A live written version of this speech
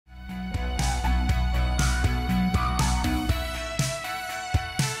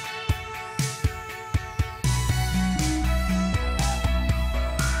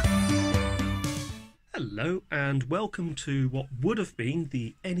Hello and welcome to what would have been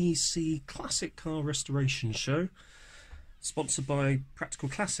the NEC Classic Car Restoration Show, sponsored by Practical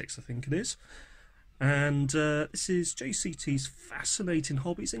Classics, I think it is. And this is JCT's fascinating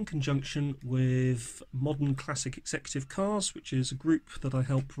hobbies in conjunction with Modern Classic Executive Cars, which is a group that I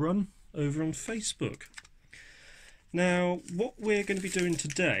help run over on Facebook. Now, what we're going to be doing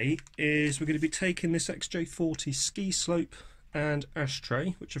today is we're going to be taking this XJ40 ski slope and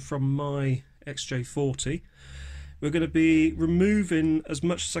ashtray, which are from my XJ40. We're going to be removing as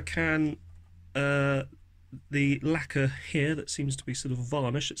much as I can the lacquer here that seems to be sort of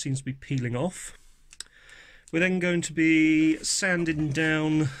varnish, it seems to be peeling off. We're then going to be sanding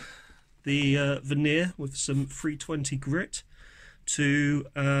down the veneer with some 320 grit to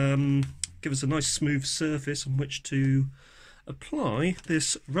give us a nice smooth surface on which to apply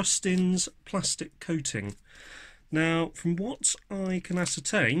this rustins plastic coating. Now, from what I can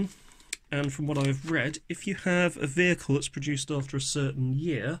ascertain and from what I've read, if you have a vehicle that's produced after a certain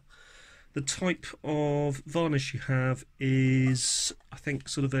year, the type of varnish you have is, I think,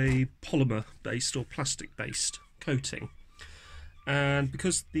 sort of a polymer based or plastic based coating. And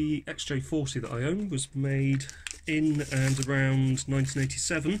because the XJ40 that I own was made in and around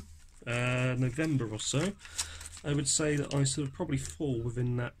 1987, November or so, I would say that I sort of probably fall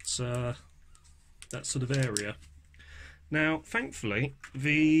within that that sort of area. Now, thankfully,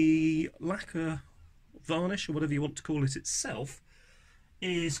 the lacquer varnish, or whatever you want to call it itself,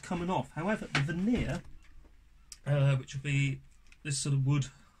 is coming off. However, the veneer, which will be this sort of wood,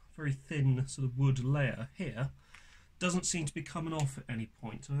 very thin sort of wood layer here, doesn't seem to be coming off at any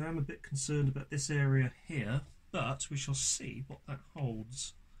point. I am a bit concerned about this area here, but we shall see what that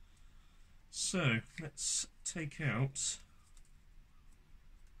holds. So, let's take out,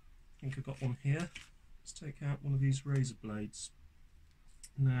 I think I've got one here. Let's take out one of these razor blades.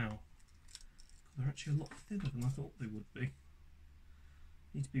 Now, they're actually a lot thinner than I thought they would be.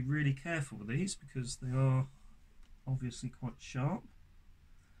 Need to be really careful with these because they are obviously quite sharp.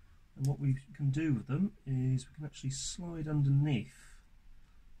 And what we can do with them is we can actually slide underneath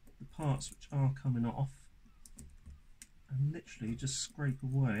the parts which are coming off and literally just scrape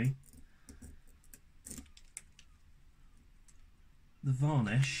away the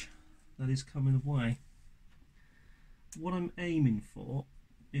varnish that is coming away. What I'm aiming for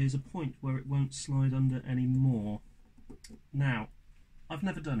is a point where it won't slide under anymore. Now, I've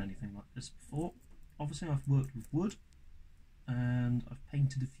never done anything like this before. Obviously I've worked with wood and I've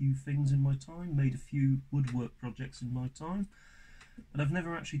painted a few things in my time, made a few woodwork projects in my time, but I've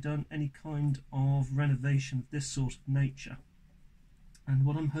never actually done any kind of renovation of this sort of nature. And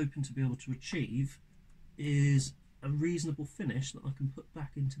what I'm hoping to be able to achieve is a reasonable finish that I can put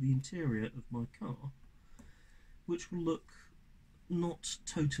back into the interior of my car, which will look not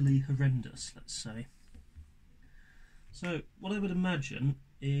totally horrendous, let's say. So what I would imagine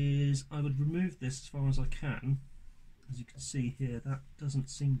is I would remove this as far as I can. As you can see here, that doesn't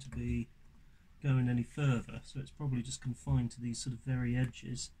seem to be going any further, so it's probably just confined to these sort of very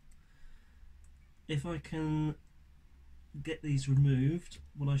edges. If I can get these removed,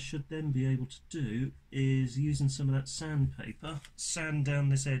 what I should then be able to do is, using some of that sandpaper, sand down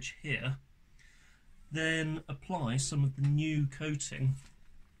this edge here, then apply some of the new coating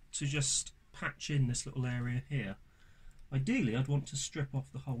to just patch in this little area here. Ideally I'd want to strip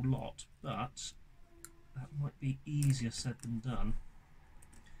off the whole lot, but that might be easier said than done.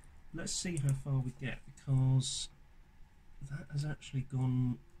 Let's see how far we get, because that has actually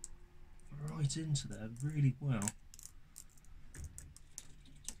gone right into there really well.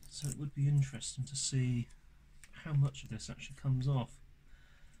 So it would be interesting to see how much of this actually comes off.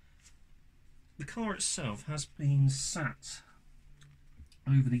 The car itself has been sat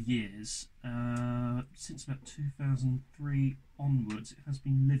over the years, since about 2003 onwards. It has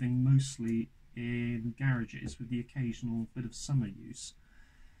been living mostly in garages with the occasional bit of summer use.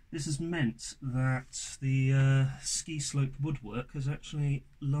 This has meant that the ski slope woodwork has actually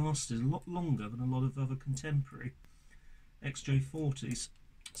lasted a lot longer than a lot of other contemporary XJ40s.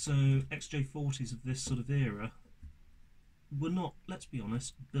 So XJ40s of this sort of era were not, let's be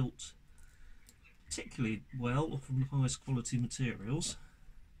honest, built particularly well or from the highest quality materials.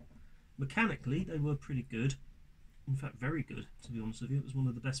 Mechanically they were pretty good, in fact very good, to be honest with you. It was one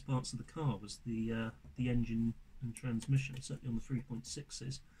of the best parts of the car, was the engine and transmission, certainly on the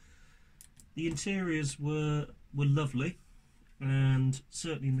 3.6s. The interiors were lovely, and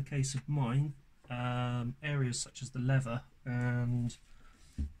certainly in the case of mine, areas such as the leather and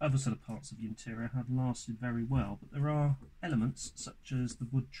other sort of parts of the interior had lasted very well, but there are elements such as the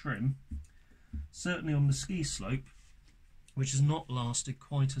wood trim, certainly on the ski slope, which has not lasted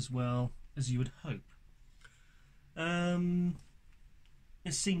quite as well as you would hope.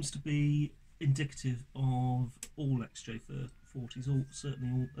 It seems to be indicative of all XJ40s,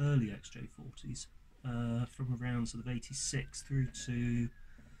 certainly all early XJ40s, from around sort of 86 through to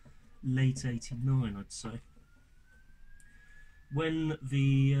late 89, I'd say. When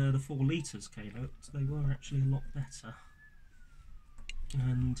the 4 litres came out, they were actually a lot better,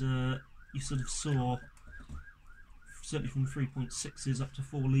 and you sort of saw, certainly from 3.6s up to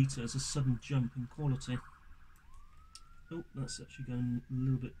 4 litres, a sudden jump in quality. Oh, that's actually going a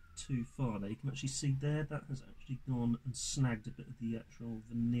little bit too far there. You can actually see there, that has actually gone and snagged a bit of the actual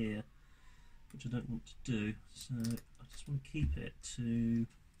veneer, which I don't want to do. So I just want to keep it to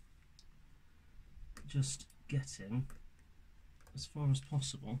just getting, as far as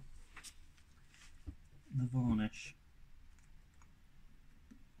possible, the varnish.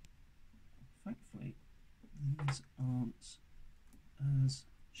 Thankfully, these aren't as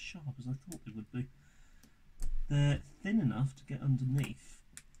sharp as I thought they would be. They're thin enough to get underneath,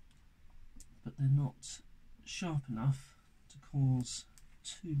 but they're not sharp enough to cause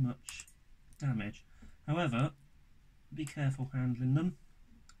too much damage. However, be careful handling them,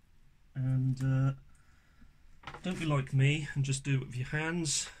 and don't be like me and just do it with your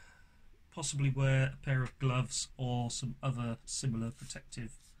hands. Possibly wear a pair of gloves or some other similar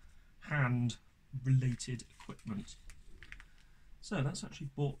protective hand related equipment. So that's actually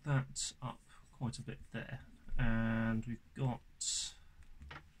brought that up quite a bit there, and we've got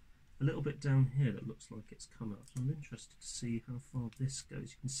a little bit down here that looks like it's come up. So I'm interested to see how far this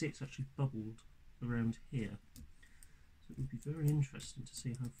goes. You can see it's actually bubbled around here, so it would be very interesting to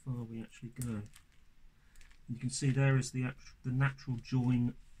see how far we actually go. And you can see there is the natural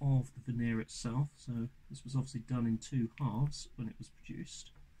join of the veneer itself. So this was obviously done in 2 halves when it was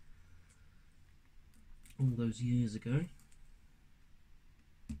produced all those years ago.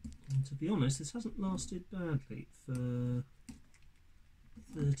 And to be honest, this hasn't lasted badly for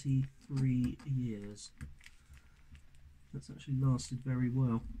 33 years. That's actually lasted very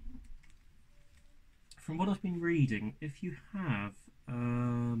well. From what I've been reading, if you have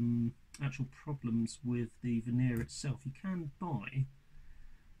actual problems with the veneer itself, you can buy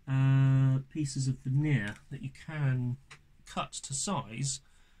pieces of veneer that you can cut to size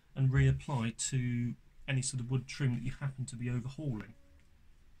and reapply to any sort of wood trim that you happen to be overhauling.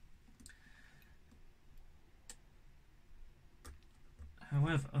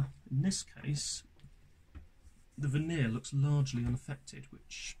 However, in this case, the veneer looks largely unaffected,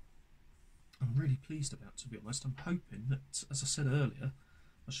 which I'm really pleased about, to be honest. I'm hoping that, as I said earlier,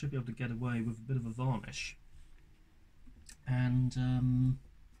 I should be able to get away with a bit of a varnish and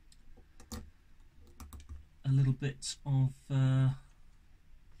a little bit of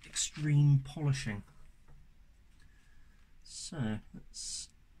extreme polishing. So let's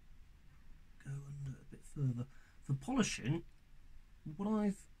go under a bit further. For polishing,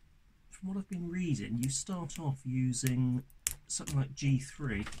 from what I've been reading, you start off using something like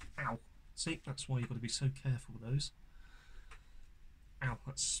G3. Ow! See, that's why you've got to be so careful with those. Ow,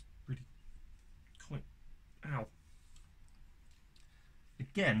 that's really quite... Ow.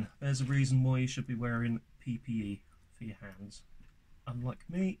 Again, there's a reason why you should be wearing PPE for your hands. Unlike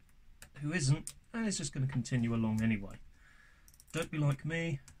me, who isn't, and is just going to continue along anyway. Don't be like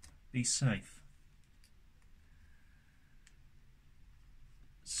me, be safe.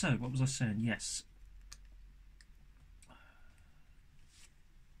 So, what was I saying? Yes.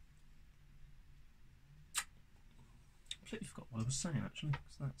 Completely forgot what I was saying actually,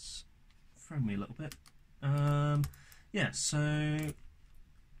 because that's thrown me a little bit. Yeah, so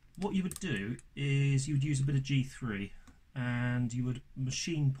what you would do is you would use a bit of G3 and you would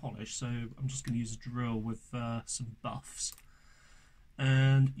machine polish. So I'm just going to use a drill with some buffs,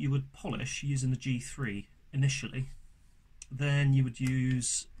 and you would polish using the G3 initially. Then you would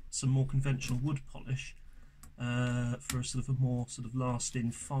use some more conventional wood polish for a sort of a more sort of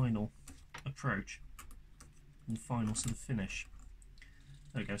lasting final approach and final sort of finish.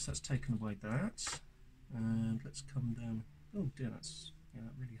 There we go, so that's taken away that, and let's come down. Oh dear, that's, yeah,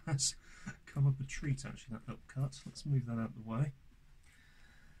 that really has come up a treat actually, that little cut. Let's move that out of the way.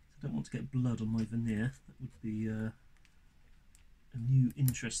 I don't want to get blood on my veneer. That would be a new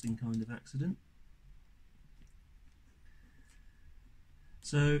interesting kind of accident.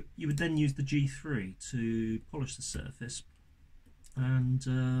 So you would then use the G3 to polish the surface,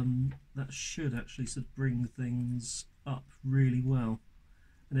 and that should actually sort of bring things up really well.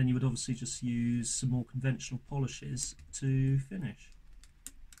 And then you would obviously just use some more conventional polishes to finish.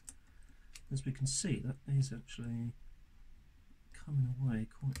 As we can see, that is actually coming away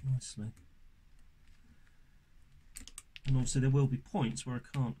quite nicely. And obviously there will be points where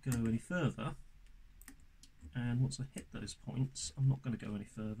I can't go any further, and once I hit those points I'm not going to go any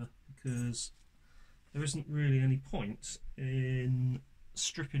further, because there isn't really any point in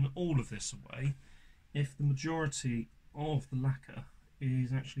stripping all of this away if the majority of the lacquer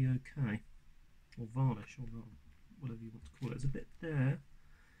is actually okay, or varnish, or whatever you want to call it. There's a bit there,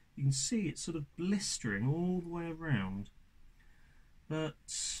 you can see it's sort of blistering all the way around, but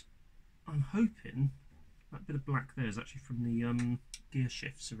I'm hoping that bit of black there is actually from the gear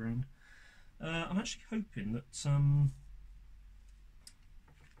shifts around. I'm actually hoping that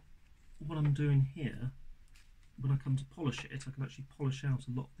what I'm doing here, when I come to polish it, I can actually polish out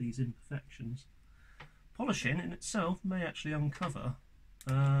a lot of these imperfections. Polishing in itself may actually uncover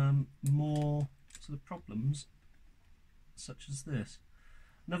more sort of problems such as this.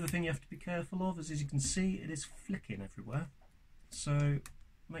 Another thing you have to be careful of is, as you can see, it is flicking everywhere, so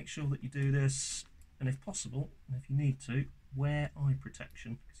make sure that you do this, and if possible, and if you need to, wear eye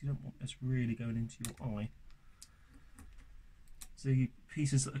protection, because you don't want this really going into your eye. The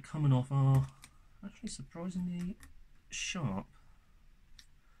pieces that are coming off are actually surprisingly sharp.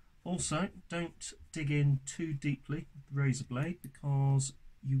 Also, don't dig in too deeply with the razor blade, because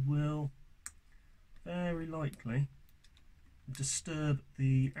you will very likely disturb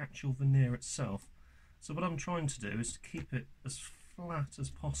the actual veneer itself. So what I'm trying to do is to keep it as flat as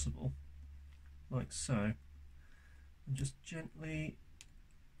possible, like so, and just gently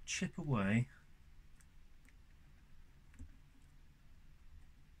chip away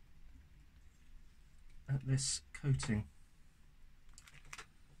at this coating.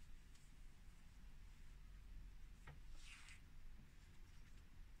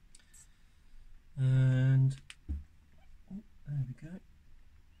 And oh, there we go.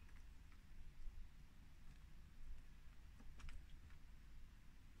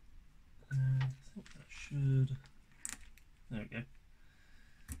 And I think that should, there we go.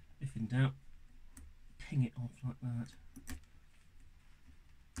 If in doubt, ping it off like that.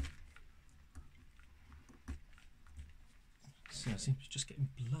 So I seem to be just getting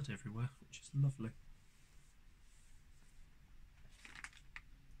blood everywhere, which is lovely.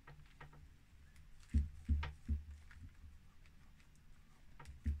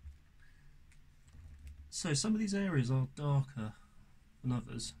 So some of these areas are darker than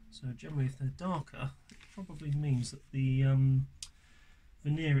others, so generally if they're darker, it probably means that the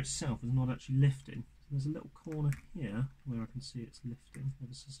veneer itself is not actually lifting. So there's a little corner here where I can see it's lifting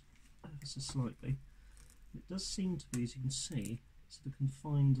ever so slightly. It does seem to be, as you can see, sort of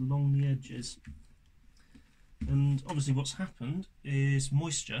confined along the edges. And obviously what's happened is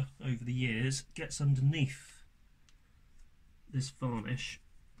moisture over the years gets underneath this varnish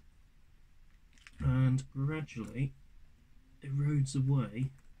and gradually erodes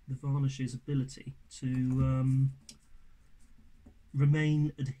away the varnish's ability to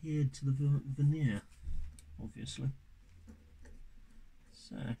remain adhered to the veneer, obviously.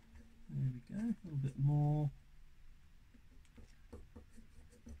 So there we go, a little bit more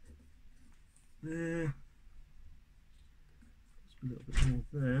there, just a little bit more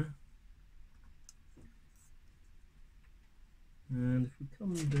there, and if we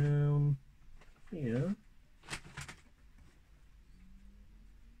come down here,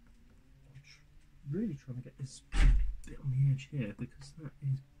 I'm really trying to get this bit on the edge here, because that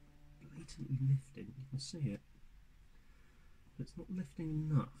is blatantly lifting, you can see it, but it's not lifting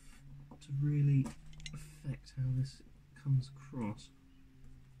enough to really affect how this comes across.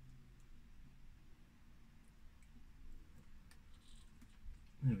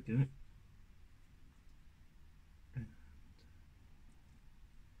 There we go.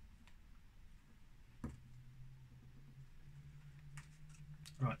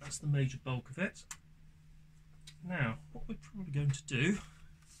 Right, that's the major bulk of it. Now, what we're probably going to do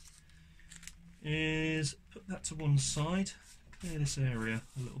is put that to one side, clear this area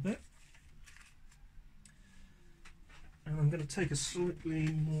a little bit, and I'm going to take a slightly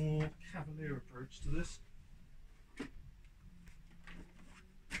more cavalier approach to this. I'm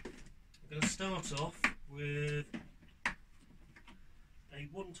going to start off with a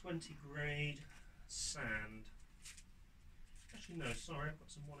 120 grade sand. Actually no, sorry, I've got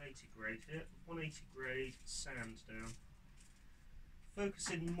some 180 grade here. 180 grade sand down.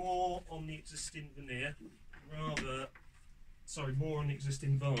 Focusing more on the existing veneer, more on the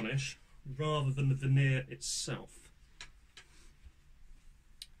existing varnish, rather than the veneer itself.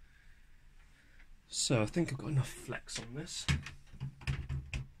 So I think I've got enough flex on this.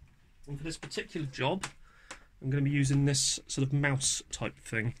 And for this particular job, I'm going to be using this sort of mouse type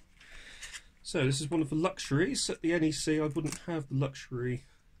thing. So this is one of the luxuries. At the NEC I wouldn't have the luxury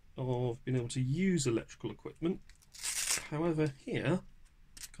of being able to use electrical equipment. However here,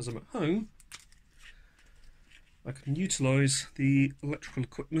 because I'm at home, I can utilise the electrical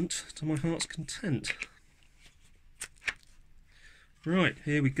equipment to my heart's content. Right,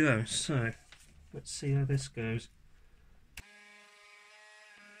 here we go. So, let's see how this goes.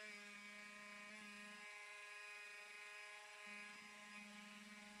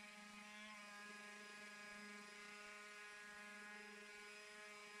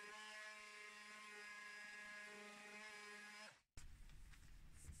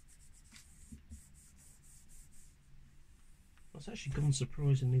 That's actually gone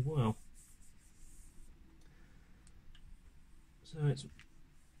surprisingly well. So it's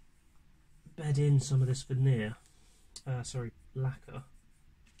bed in some of this veneer, lacquer,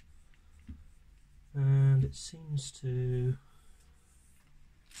 and it seems to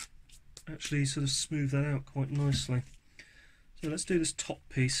actually sort of smooth that out quite nicely. So let's do this top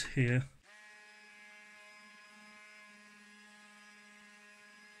piece here.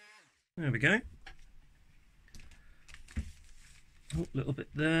 There we go. Oh, a little bit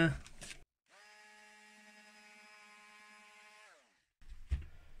there.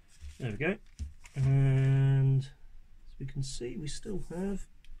 There we go. And as we can see, we still have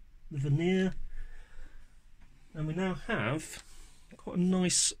the veneer, and we now have quite a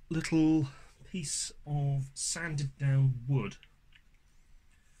nice little piece of sanded down wood,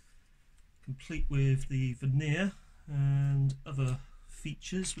 complete with the veneer and other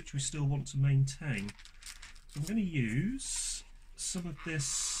features which we still want to maintain. So I'm going to use some of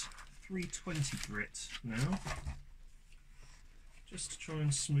this 320 grit now, just to try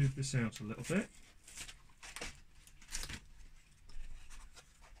and smooth this out a little bit.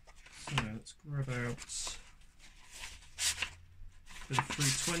 So let's grab out a bit of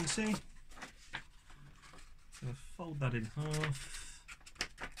 320, going to fold that in half,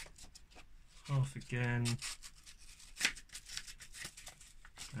 half again,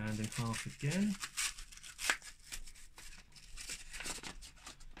 and in half again.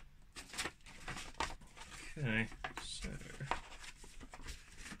 Okay, so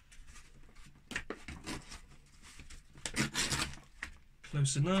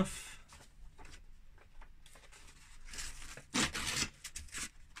close enough.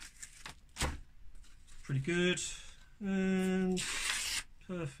 Pretty good, and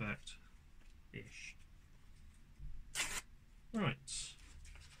perfect-ish. Right,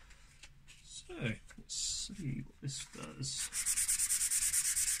 so let's see what this does.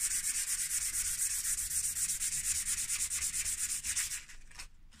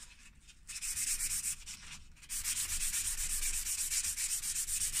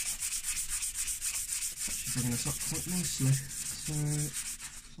 Bringing this up quite nicely, so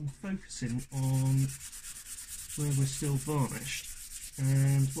I'm focusing on where we're still varnished,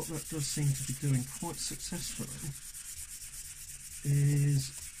 and what that does seem to be doing quite successfully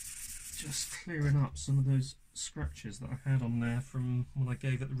is just clearing up some of those scratches that I had on there from when I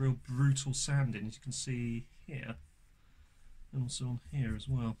gave it the real brutal sanding, as you can see here, and also on here as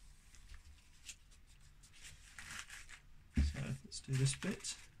well. So let's do this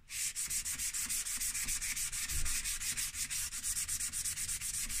bit.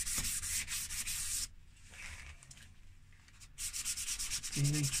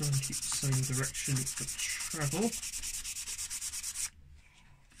 Really try and keep the same direction of travel.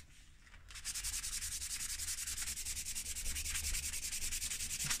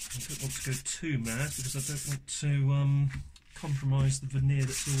 I don't want to go too mad because I don't want to compromise the veneer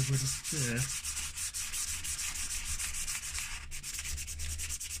that's already there.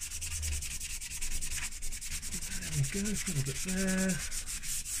 There we go, a little bit there.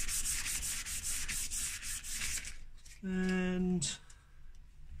 And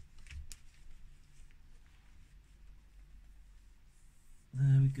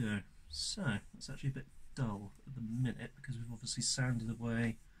there we go. So that's actually a bit dull at the minute because we've obviously sanded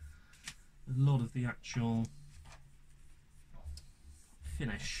away a lot of the actual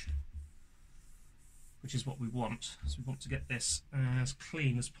finish, which is what we want. So we want to get this as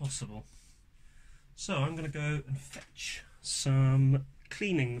clean as possible. So I'm going to go and fetch some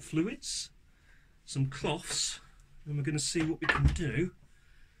cleaning fluids, some cloths, and we're going to see what we can do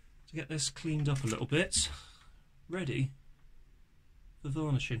to get this cleaned up a little bit, ready for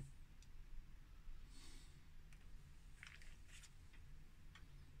varnishing.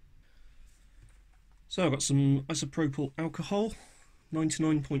 So I've got some isopropyl alcohol,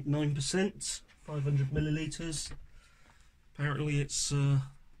 99.9%, 500 millilitres. Apparently it's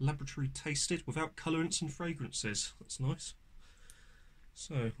laboratory tasted without colourants and fragrances. That's nice.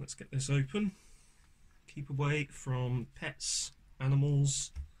 So let's get this open. Keep away from pets,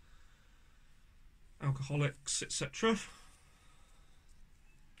 animals, alcoholics, etc.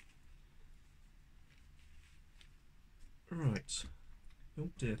 Right. Oh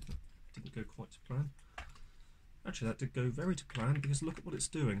dear, that didn't go quite to plan. Actually, that did go very to plan, because look at what it's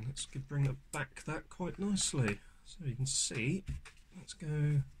doing. Let's bring it back that quite nicely. So you can see, let's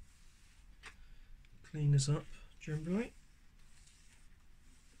go clean this up generally.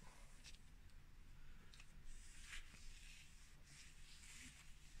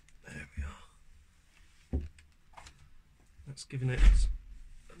 There we are. That's giving it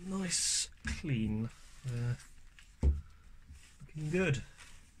a nice clean there. Looking good.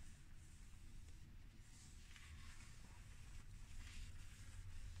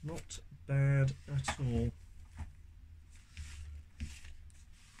 Not bad at all.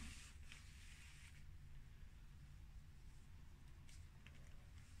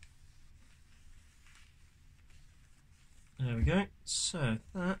 There we go. So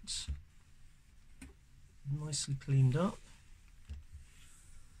that nicely cleaned up.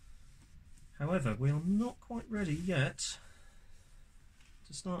 However, we are not quite ready yet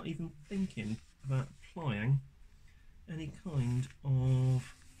to start even thinking about applying any kind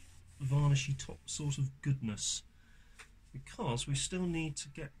of varnishy top sort of goodness, because we still need to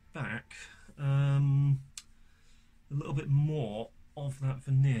get back a little bit more of that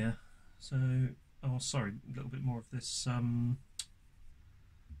veneer. So, oh sorry, a little bit more of this, I've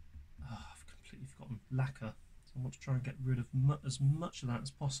completely forgotten, lacquer. So I want to try and get rid of as much of that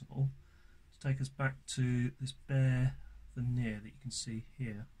as possible to take us back to this bare veneer that you can see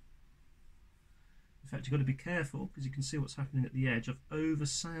here. In fact, you've got to be careful, because you can see what's happening at the edge. I've over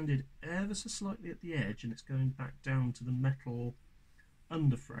sanded ever so slightly at the edge, and it's going back down to the metal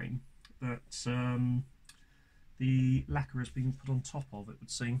underframe that the lacquer has been put on top of, it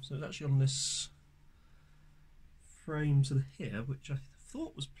would seem. So it's actually on this frame sort of here, which I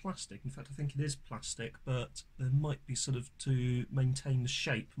thought was plastic. In fact, I think it is plastic, but there might be sort of, to maintain the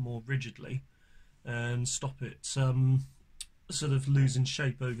shape more rigidly and stop it sort of losing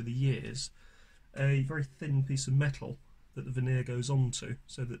shape over the years, a very thin piece of metal that the veneer goes onto,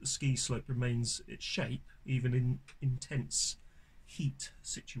 so that the ski slope remains its shape even in intense heat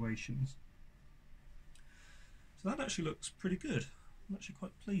situations. So that actually looks pretty good. I'm actually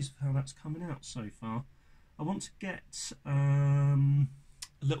quite pleased with how that's coming out so far. I want to get a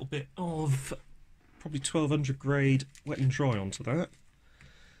little bit of probably 1200 grade wet and dry onto that,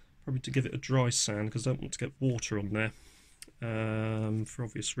 probably to give it a dry sand, because I don't want to get water on there for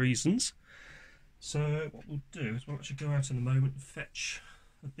obvious reasons. So what we'll do is we'll actually go out in a moment and fetch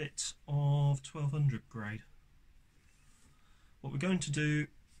a bit of 1200 grade. What we're going to do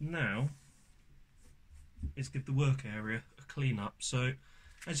now is give the work area a clean up. So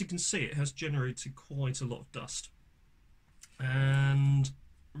as you can see, it has generated quite a lot of dust, and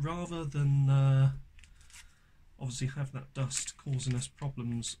rather than obviously have that dust causing us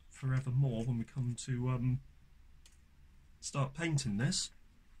problems forevermore when we come to start painting this,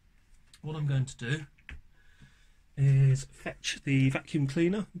 what I'm going to do is fetch the vacuum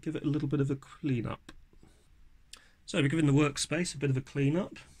cleaner and give it a little bit of a clean up. So we're giving the workspace a bit of a clean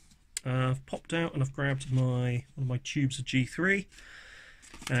up. I've popped out and I've grabbed one of my tubes of G3,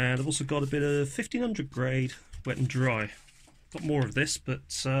 and I've also got a bit of 1500 grade wet and dry. Got more of this,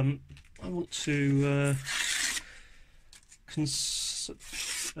 but I want to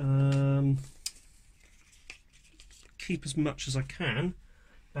keep as much as I can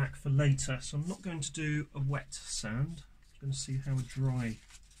back for later. So I'm not going to do a wet sand. I'm going to see how a dry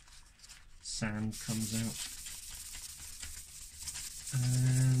sand comes out.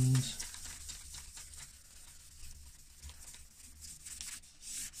 And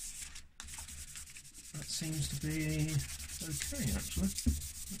that seems to be okay, actually.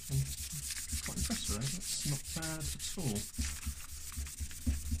 I'm quite impressed with that. That's not bad at all.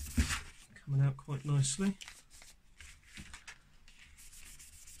 Coming out quite nicely.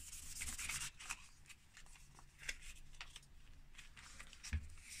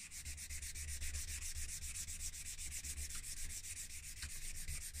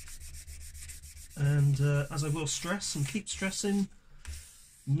 And as I will stress and keep stressing,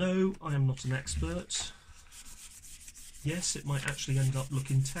 no, I am not an expert. Yes, it might actually end up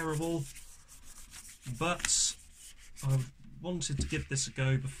looking terrible, but I wanted to give this a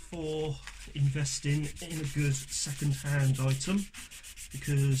go before investing in a good second-hand item,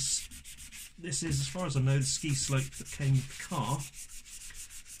 because this is, as far as I know, the ski slope that came with the car,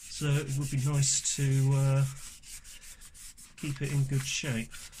 so it would be nice to keep it in good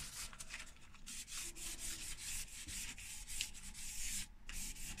shape.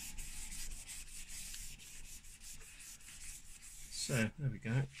 So there we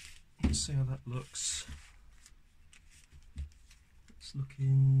go. Let's see how that looks. It's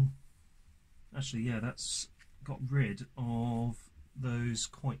looking, actually, yeah, that's got rid of those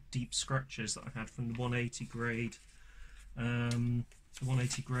quite deep scratches that I had from the 180 grade,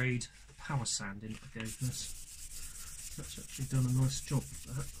 power sanding that I gave this. That's actually done a nice job of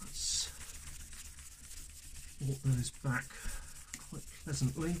that. That's brought those back quite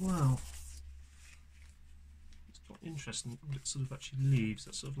pleasantly. Wow, it's quite interesting what it sort of actually leaves.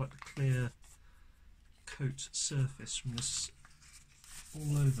 That's sort of like a clear coat surface from this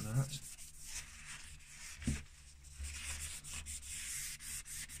all over that.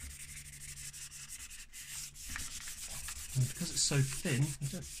 And because it's so thin, you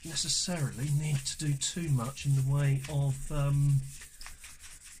don't necessarily need to do too much in the way of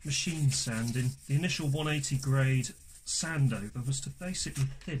machine sanding. The initial 180 grade sandover was to basically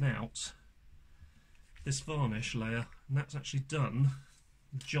thin out this varnish layer, and that's actually done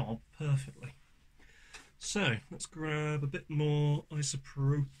the job perfectly. So let's grab a bit more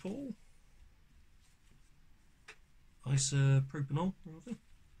isopropanol rather.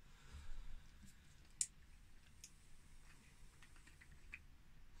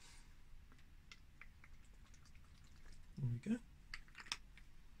 There we go.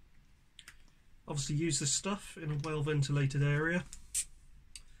 Obviously use this stuff in a well ventilated area.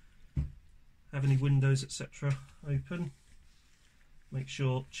 Have any windows etc. open. Make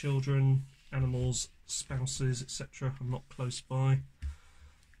sure children, animals, spouses etc. are not close by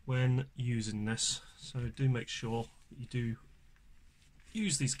when using this. So do make sure that you do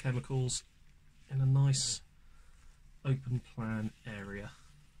use these chemicals in a nice open plan area.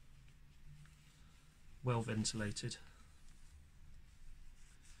 Well ventilated.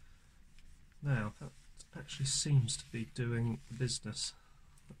 Now that actually seems to be doing the business.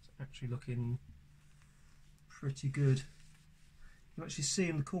 That's actually looking pretty good. You can actually see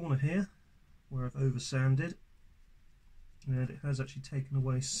in the corner here where I've over sanded, and it has actually taken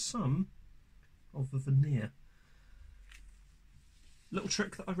away some of the veneer. Little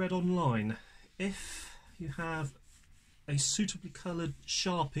trick that I read online: if you have a suitably coloured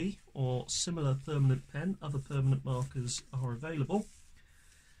Sharpie or similar permanent pen, other permanent markers are available.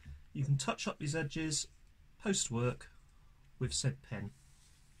 You can touch up these edges post work with said pen.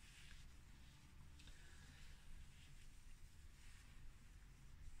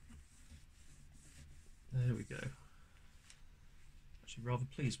 There we go. Actually rather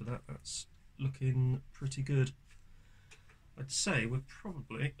pleased with that. That's looking pretty good. I'd say we're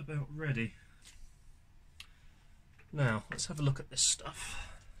probably about ready. Now let's have a look at this stuff.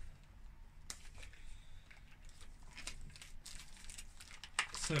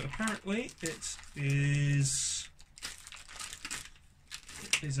 So apparently it is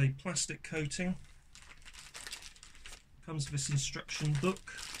a plastic coating. Comes with this instruction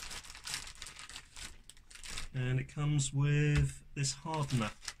book, and it comes with this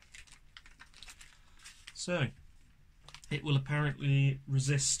hardener. So it will apparently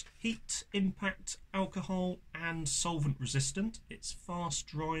resist heat, impact, alcohol and solvent resistant. It's fast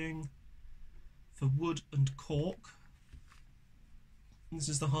drying for wood and cork. This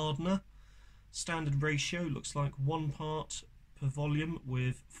is the hardener. Standard ratio looks like 1 part per volume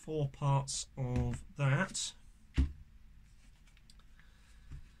with 4 parts of that.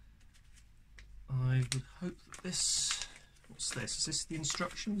 I would hope that this... What's this? Is this the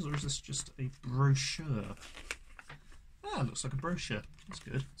instructions or is this just a brochure? Ah, it looks like a brochure. That's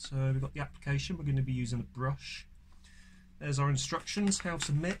good. So we've got the application. We're going to be using a brush. There's our instructions, how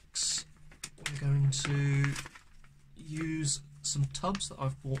to mix. We're going to use some tubs that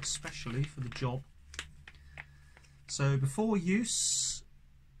I've bought specially for the job. So before use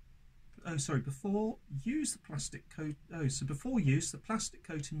the plastic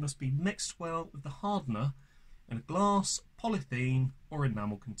coating must be mixed well with the hardener in a glass, polythene or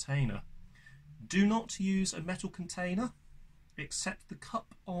enamel container. Do not use a metal container except the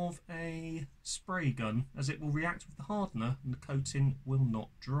cup of a spray gun, as it will react with the hardener and the coating will not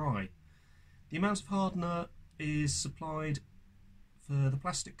dry. The amount of hardener is supplied for the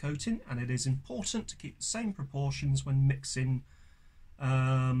plastic coating, and it is important to keep the same proportions when mixing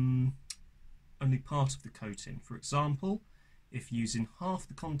only part of the coating. For example, if using half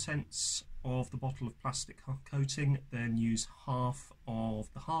the contents of the bottle of plastic coating, then use half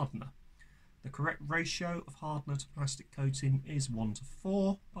of the hardener. The correct ratio of hardener to plastic coating is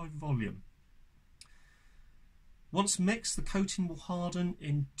 1:4 by volume. Once mixed, the coating will harden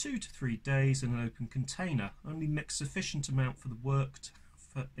in 2 to 3 days in an open container. Only mix sufficient amount for the work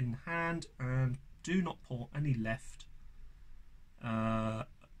in hand, and do not pour any left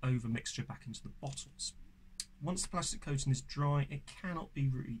over mixture back into the bottles. Once the plastic coating is dry, it cannot be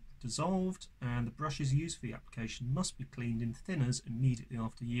dissolved, and the brushes used for the application must be cleaned in thinners immediately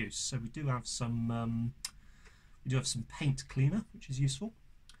after use. So we do have some You do have some paint cleaner, which is useful.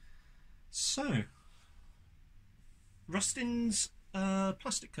 So, Rustins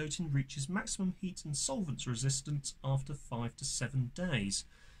plastic coating reaches maximum heat and solvents resistance after 5 to 7 days.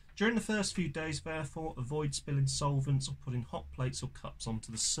 During the first few days, therefore, avoid spilling solvents or putting hot plates or cups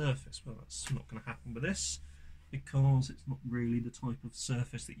onto the surface. Well, that's not going to happen with this, because it's not really the type of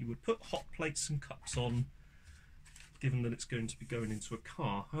surface that you would put hot plates and cups on, given that it's going to be going into a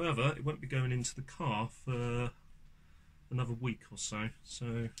car. However, it won't be going into the car for another week or so,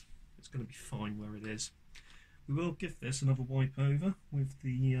 so it's going to be fine where it is. We will give this another wipe over with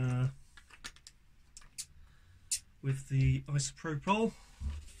the isopropyl,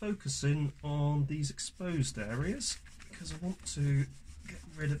 focusing on these exposed areas, because I want to get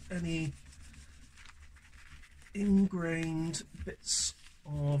rid of any ingrained bits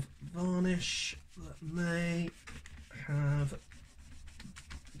of varnish that may have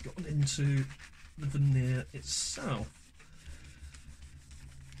gotten into the veneer itself.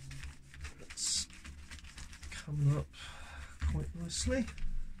 That's coming up quite nicely.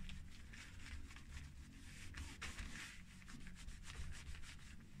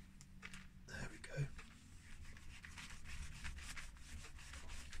 There we go.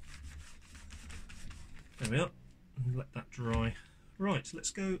 There we are. And let that dry. Right, let's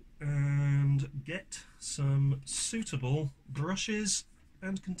go and get some suitable brushes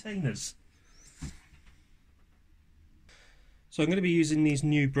and containers. So I'm going to be using these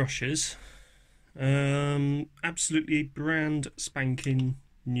new brushes, absolutely brand spanking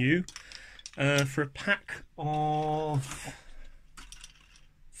new, for a pack of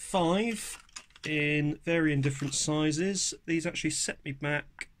 5 in varying different sizes. These actually set me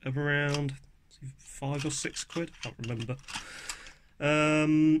back around 5 or 6 quid, I can't remember.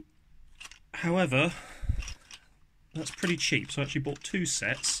 However, that's pretty cheap, so I actually bought 2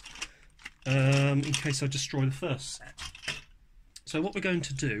 sets in case I destroy the first set. So what we're going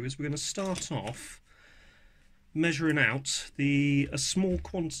to do is we're going to start off measuring out a small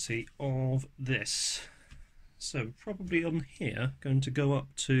quantity of this. So probably on here, going to go up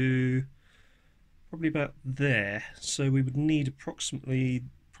to probably about there. So we would need approximately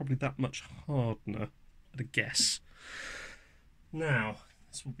probably that much hardener, at a guess. Now,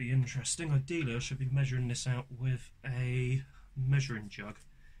 this will be interesting. Ideally, I should be measuring this out with a measuring jug.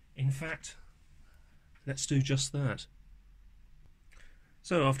 In fact, let's do just that.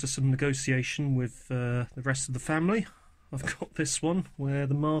 So after some negotiation with the rest of the family, I've got this one where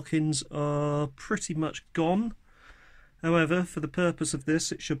the markings are pretty much gone. However, for the purpose of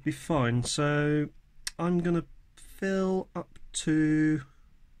this, it should be fine. So I'm going to fill up to...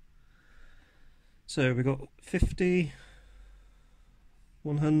 So we've got 50...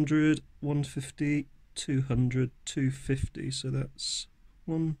 100, 150, 200, 250, so that's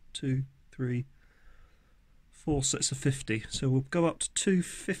 1, 2, 3, 4 sets of 50. So we'll go up to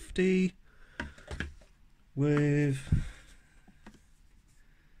 250 with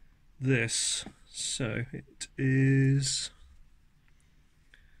this. So it is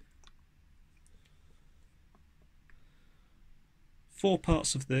 4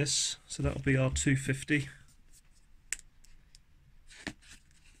 parts of this, so that'll be our 250.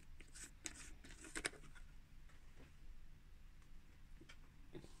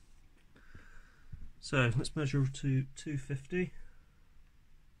 So let's measure to 250.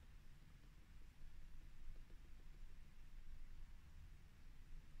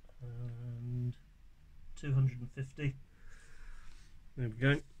 And 250. There we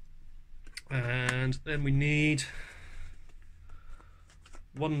go. And then we need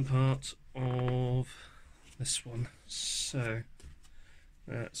 1 part of this one. So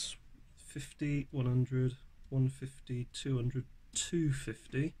that's 50, 100, 150, 200,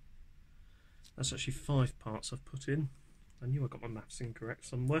 250. That's actually 5 parts I've put in. I knew I got my maths incorrect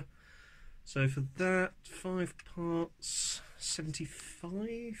somewhere. So for that, 5 parts,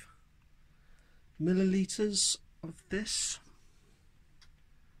 75 millilitres of this.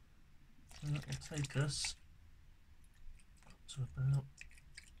 And that will take us up to about,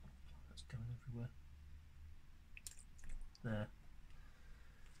 that's going everywhere, there.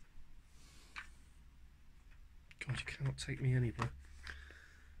 God, you cannot take me anywhere.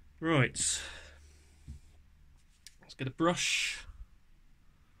 Right, let's get a brush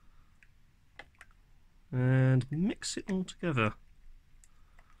and mix it all together.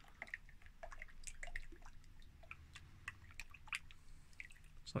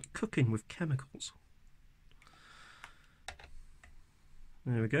 It's like cooking with chemicals.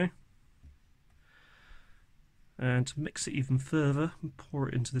 There we go. And to mix it even further, pour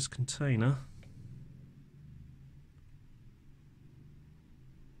it into this container.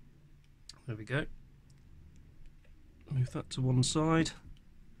 There we go. Move that to one side.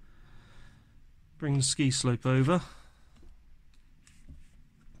 Bring the ski slope over.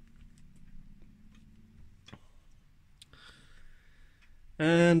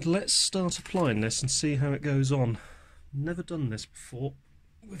 And let's start applying this and see how it goes on. Never done this before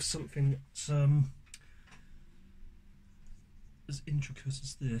with something that's as intricate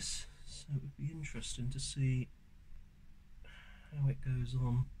as this, so it would be interesting to see how it goes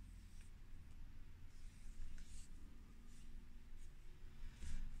on.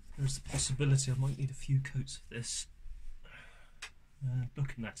 There's the possibility I might need a few coats of this.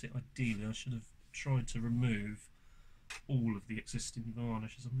 Looking at it, ideally I should have tried to remove all of the existing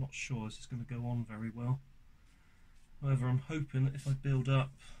varnishes. I'm not sure this is going to go on very well. However, I'm hoping that if I build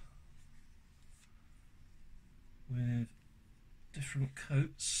up with different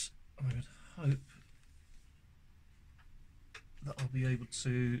coats, I would hope that I'll be able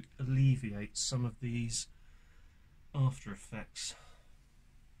to alleviate some of these after effects.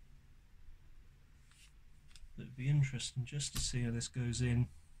 It would be interesting just to see how this goes in.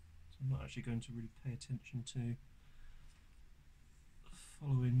 So I'm not actually going to really pay attention to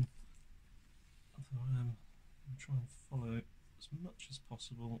following, although I am going to try and follow as much as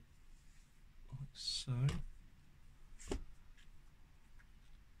possible, like so.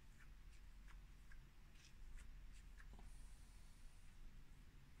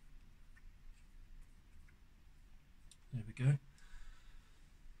 There we go.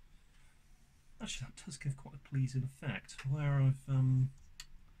 Actually, that does give quite a pleasing effect. Where I've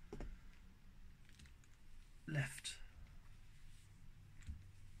left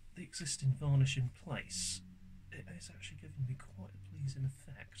the existing varnish in place, it is actually giving me quite a pleasing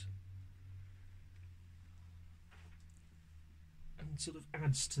effect, and sort of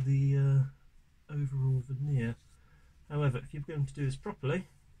adds to the overall veneer. However, if you're going to do this properly,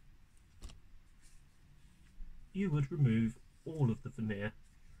 you would remove all of the veneer.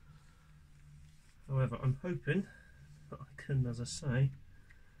 However, I'm hoping that I can, as I say,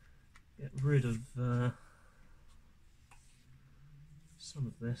 get rid of some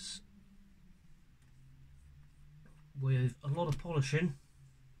of this with a lot of polishing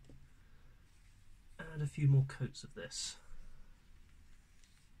and a few more coats of this.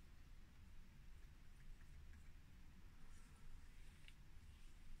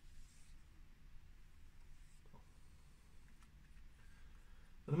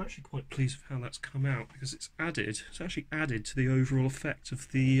 But I'm actually quite pleased with how that's come out, because it's actually added to the overall effect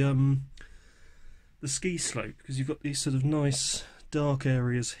of the ski slope, because you've got these sort of nice dark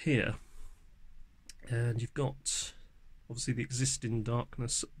areas here, and you've got obviously the existing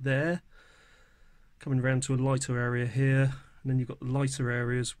darkness there coming around to a lighter area here, and then you've got the lighter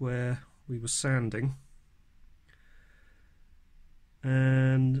areas where we were sanding,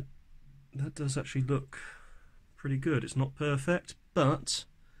 and that does actually look pretty good. It's not perfect, but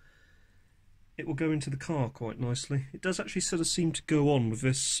it will go into the car quite nicely. It does actually sort of seem to go on with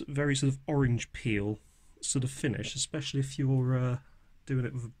this very sort of orange peel sort of finish, especially if you're doing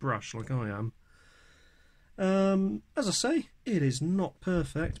it with a brush like I am. As I say, it is not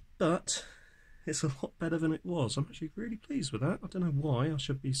perfect, but it's a lot better than it was. I'm actually really pleased with that. I don't know why I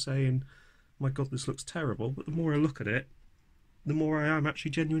should be saying, my god, this looks terrible, but the more I look at it, the more I am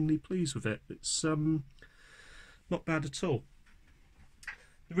actually genuinely pleased with it. It's not bad at all.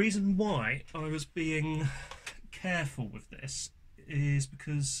 The reason why I was being careful with this is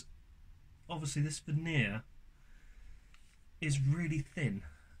because obviously this veneer is really thin,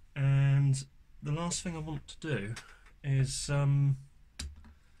 and the last thing I want to do is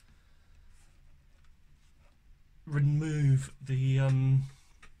remove the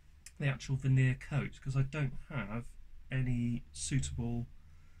actual veneer coat, because I don't have any suitable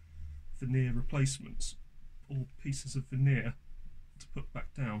veneer replacements or pieces of veneer to put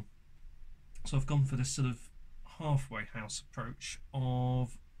back down. So I've gone for this sort of halfway house approach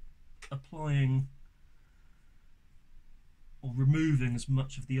of applying or removing as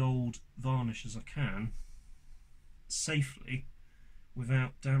much of the old varnish as I can safely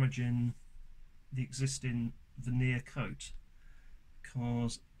without damaging the existing veneer coat,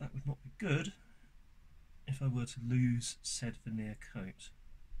 because that would not be good if I were to lose said veneer coat.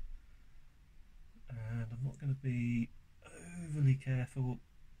 And I'm not going to be overly careful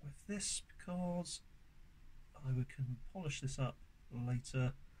with this, because I can polish this up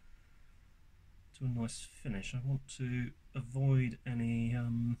later to a nice finish. I want to avoid any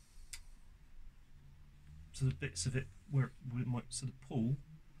sort of bits of it where it might sort of pull.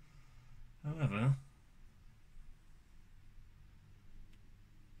 However,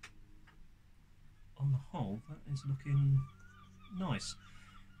 on the whole, that is looking nice.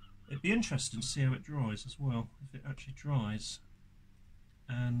 It'd be interesting to see how it dries as well, if it actually dries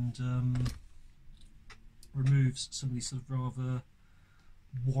and removes some of these sort of rather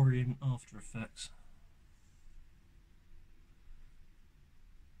worrying after effects.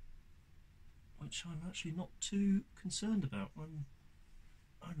 Which I'm actually not too concerned about.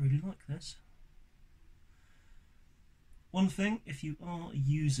 I really like this. One thing, if you are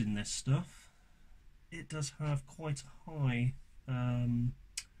using this stuff, it does have quite a high,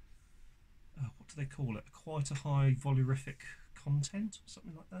 what do they call it? Quite a high volurific content, or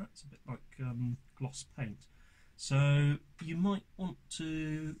something like that. It's a bit like gloss paint. So you might want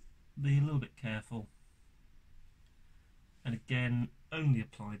to be a little bit careful. And again, only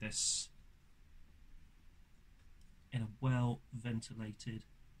apply this in a well ventilated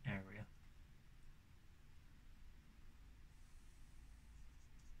area.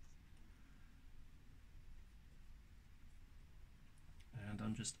 And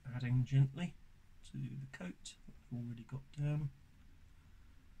I'm just adding gently to the coat that I've already got down.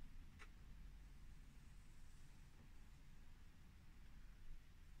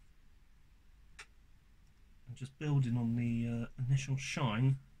 And just building on the initial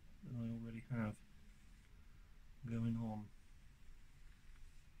shine that I already have going on.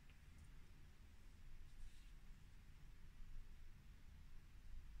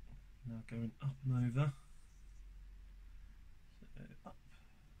 Now going up and over. So up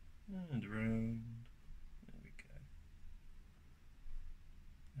and around. There we go.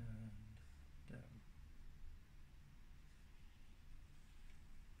 And down.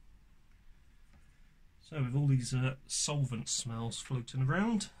 So with all these solvent smells floating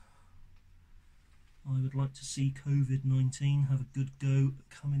around, I would like to see COVID-19 have a good go at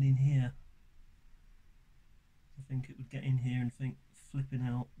coming in here. I think it would get in here and think, flipping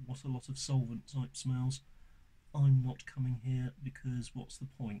out, what a lot of solvent type smells. I'm not coming here because what's the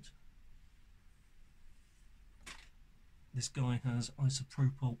point? This guy has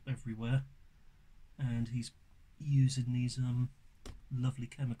isopropyl everywhere and he's using these lovely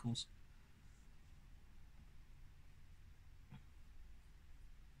chemicals.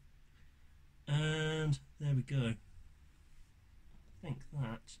 And there we go. I think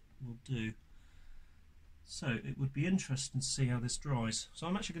that will do. So it would be interesting to see how this dries. So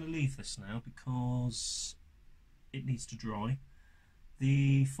I'm actually going to leave this now because it needs to dry.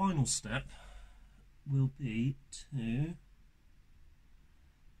 The final step will be to,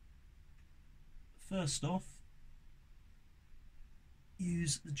 first off,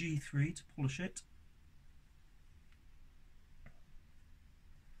 use the G3 to polish it.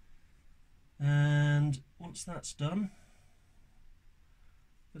 And once that's done,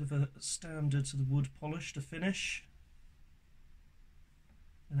 bit of a standard to the wood polish to finish,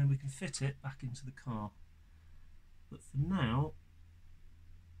 and then we can fit it back into the car. But for now,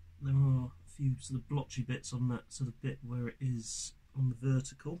 there are a few sort of blotchy bits on that sort of bit where it is on the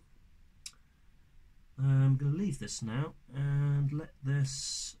vertical. I'm going to leave this now and let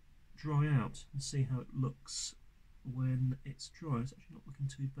this dry out and see how it looks when it's dry. It's actually not looking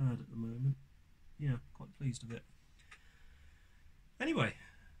too bad at the moment. Yeah, quite pleased with it. Anyway,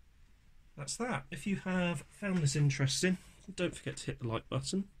 that's that. If you have found this interesting, don't forget to hit the like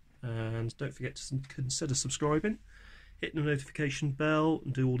button and don't forget to consider subscribing, hit the notification bell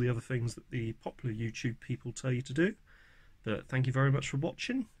and do all the other things that the popular YouTube people tell you to do. But thank you very much for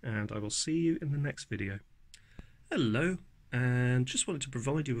watching and I will see you in the next video. Hello, and just wanted to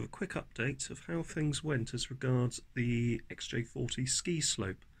provide you with a quick update of how things went as regards the XJ40 ski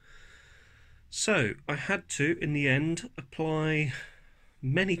slope. So I had to, in the end, apply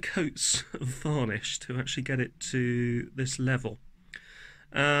many coats of varnish to actually get it to this level.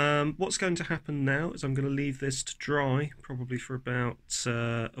 What's going to happen now is I'm going to leave this to dry probably for about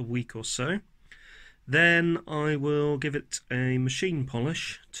a week or so. Then I will give it a machine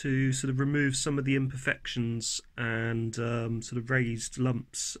polish to sort of remove some of the imperfections and sort of raised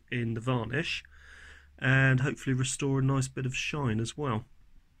lumps in the varnish and hopefully restore a nice bit of shine as well.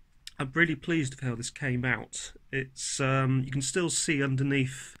 I'm really pleased with how this came out. It's you can still see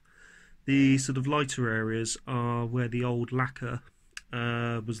underneath the sort of lighter areas are where the old lacquer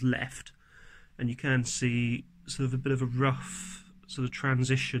was left, and you can see sort of a bit of a rough sort of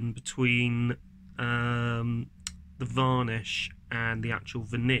transition between the varnish and the actual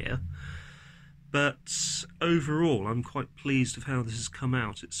veneer. But overall I'm quite pleased with how this has come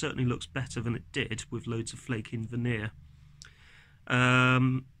out. It certainly looks better than it did with loads of flaking veneer.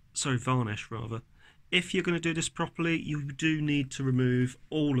 Sorry, varnish rather. If you're going to do this properly, you do need to remove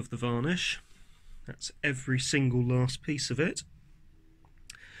all of the varnish. That's every single last piece of it.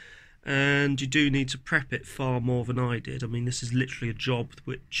 and you do need to prep it far more than I did. I mean, this is literally a job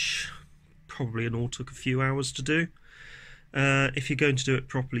which probably in all took a few hours to do. If you're going to do it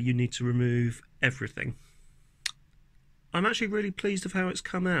properly, you need to remove everything. I'm actually really pleased with how it's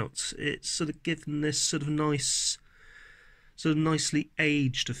come out. It's sort of given this sort of nicely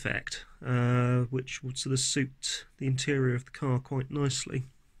aged effect, which would sort of suit the interior of the car quite nicely.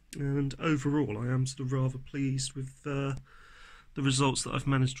 And overall, I am sort of rather pleased with the results that I've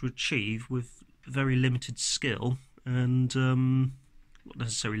managed to achieve with very limited skill and not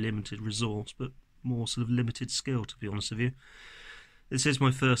necessarily limited resource, but more sort of limited skill, to be honest with you. This is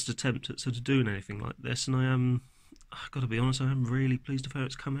my first attempt at sort of doing anything like this, and I've got to be honest, I am really pleased with how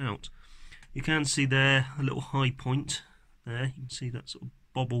it's come out. You can see there a little high point there, you can see that sort of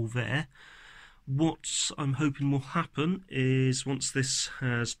bobble there. What I'm hoping will happen is once this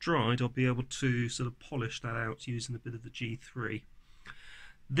has dried, I'll be able to sort of polish that out using a bit of the G3.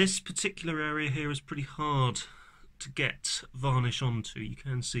 This particular area here is pretty hard to get varnish onto. You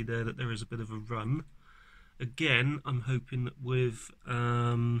can see there that there is a bit of a run. Again, I'm hoping that with you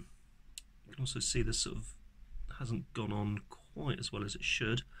can also see this sort of hasn't gone on quite as well as it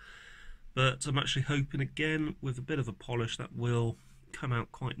should, but I'm actually hoping again with a bit of a polish that will come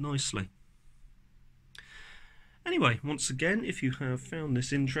out quite nicely. Anyway, once again, if you have found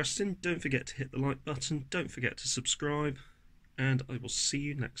this interesting, don't forget to hit the like button, don't forget to subscribe, and I will see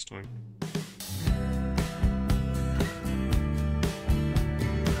you next time.